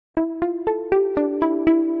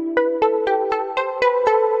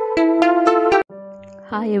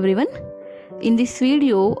Hi everyone, in this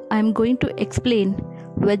video I am going to explain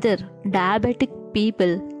whether diabetic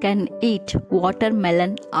people can eat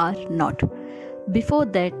watermelon or not. Before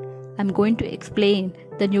that, I am going to explain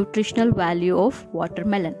the nutritional value of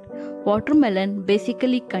watermelon. Watermelon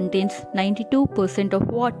basically contains 92% of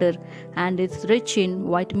water and is rich in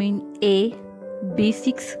vitamin A,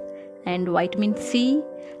 B6 and vitamin C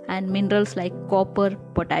and minerals like copper,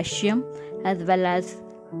 potassium, as well as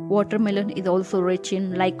watermelon is also rich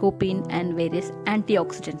in lycopene and various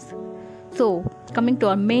antioxidants. So, coming to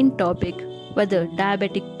our main topic, whether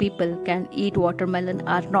diabetic people can eat watermelon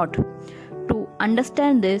or not. To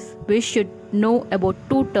understand this, we should know about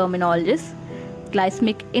two terminologies,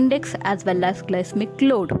 glycemic index as well as glycemic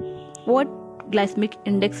load. What glycemic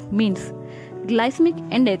index means? Glycemic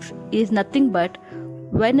index is nothing but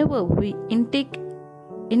whenever we intake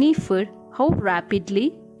any food, how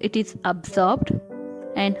rapidly it is absorbed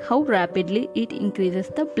and how rapidly it increases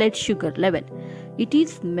the blood sugar level. It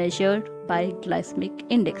is measured by glycemic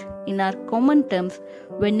index. In our common terms,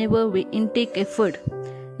 whenever we intake a food,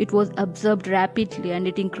 it was absorbed rapidly and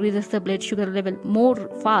it increases the blood sugar level more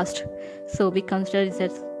fast. So we consider it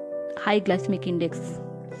as high glycemic index.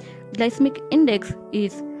 Glycemic index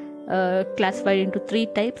is classified into three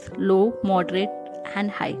types: low, moderate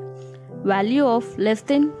and high. Value of less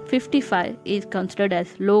than 55 is considered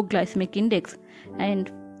as low glycemic index,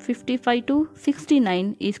 and 55 to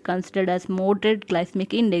 69 is considered as moderate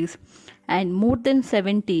glycemic index, and more than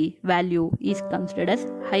 70 value is considered as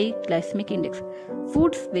high glycemic index.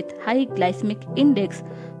 Foods with high glycemic index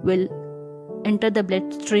will enter the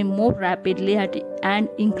bloodstream more rapidly and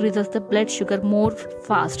increases the blood sugar more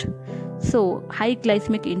fast. So high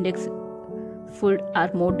glycemic index food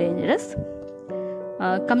are more dangerous.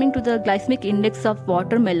 Coming to the glycemic index of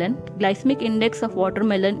watermelon, glycemic index of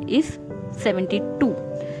watermelon is 72.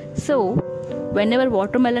 So whenever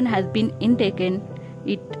watermelon has been intaken,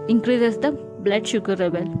 it increases the blood sugar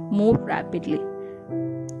level more rapidly.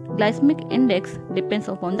 Glycemic index depends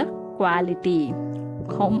upon the quality,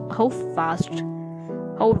 how fast,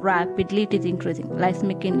 how rapidly it is increasing.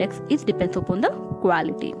 Glycemic index depends upon the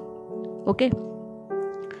quality. Okay.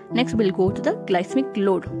 Next we'll go to the glycemic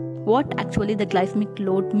load. What actually the glycemic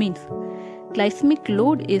load means? Glycemic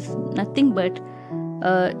load is nothing but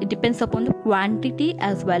it depends upon the quantity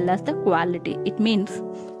as well as the quality. It means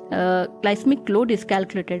glycemic load is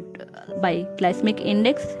calculated by glycemic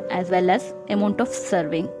index as well as amount of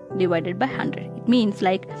serving divided by 100. It means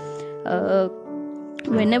like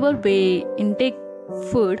whenever we intake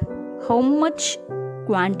food, how much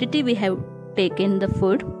quantity we have taken the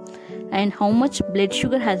food and how much blood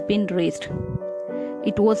sugar has been raised.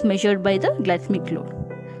 It was measured by the glycemic load.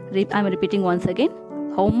 I am repeating once again.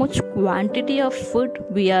 How much quantity of food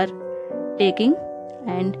we are taking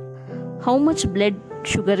and how much blood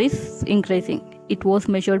sugar is increasing. It was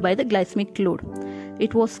measured by the glycemic load.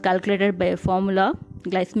 It was calculated by a formula.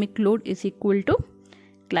 Glycemic load is equal to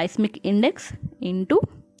glycemic index into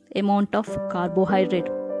amount of carbohydrate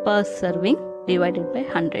per serving divided by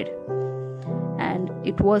 100. And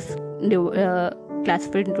it was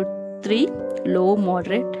classified into 3: low,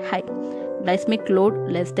 moderate, high. Glycemic load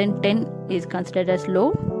less than 10 is considered as low.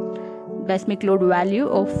 Glycemic load value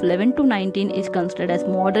of 11 to 19 is considered as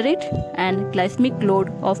moderate, and glycemic load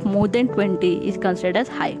of more than 20 is considered as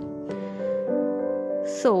high.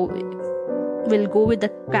 So we'll go with the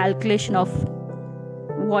calculation of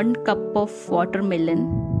 1 cup of watermelon,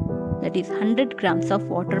 that is 100 grams of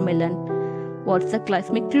watermelon, what the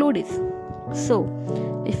glycemic load is. So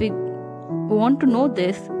if we want to know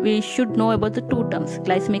this, we should know about the two terms: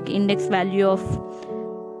 glycemic index value of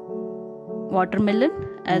watermelon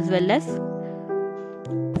as well as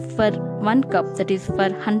for 1 cup, that is for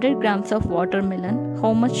 100 grams of watermelon,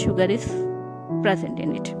 how much sugar is present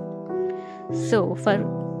in it. So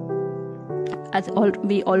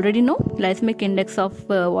we already know, glycemic index of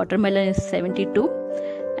watermelon is 72,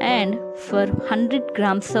 and for 100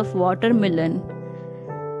 grams of watermelon,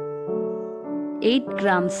 8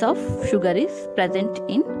 grams of sugar is present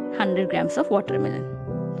in 100 grams of watermelon.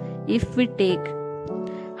 If we take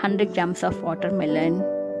 100 grams of watermelon,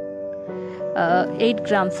 8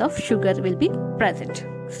 grams of sugar will be present.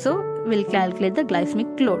 So we'll calculate the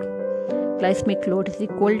glycemic load. Glycemic load is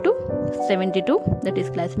equal to 72, that is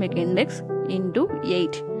glycemic index, into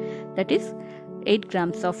 8, that is 8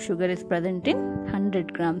 grams of sugar is present in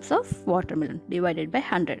 100 grams of watermelon divided by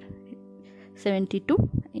 100. 72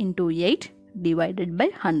 into 8 divided by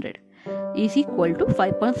 100 is equal to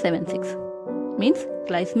 5.76. Means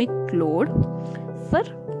glycemic load for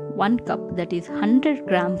 1 cup, that is 100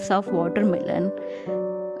 grams of watermelon,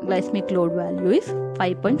 glycemic load value is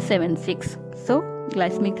 5.76. So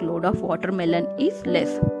glycemic load of watermelon is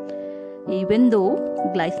less. Even though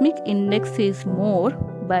glycemic index is more,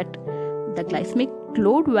 but the glycemic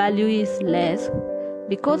load value is less.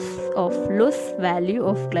 Because of less value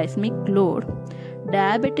of glycemic load,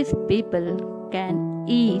 diabetes people can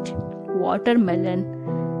eat watermelon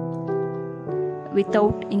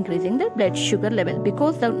without increasing the blood sugar level,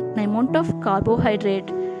 because the amount of carbohydrate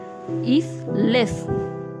is less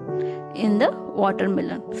in the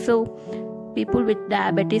watermelon. So people with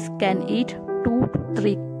diabetes can eat 2 to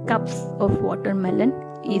 3 cups of watermelon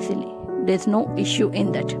easily. There's no issue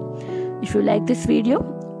in that. If you like this video,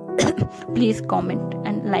 please comment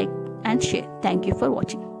and like and share. Thank you for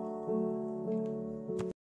watching.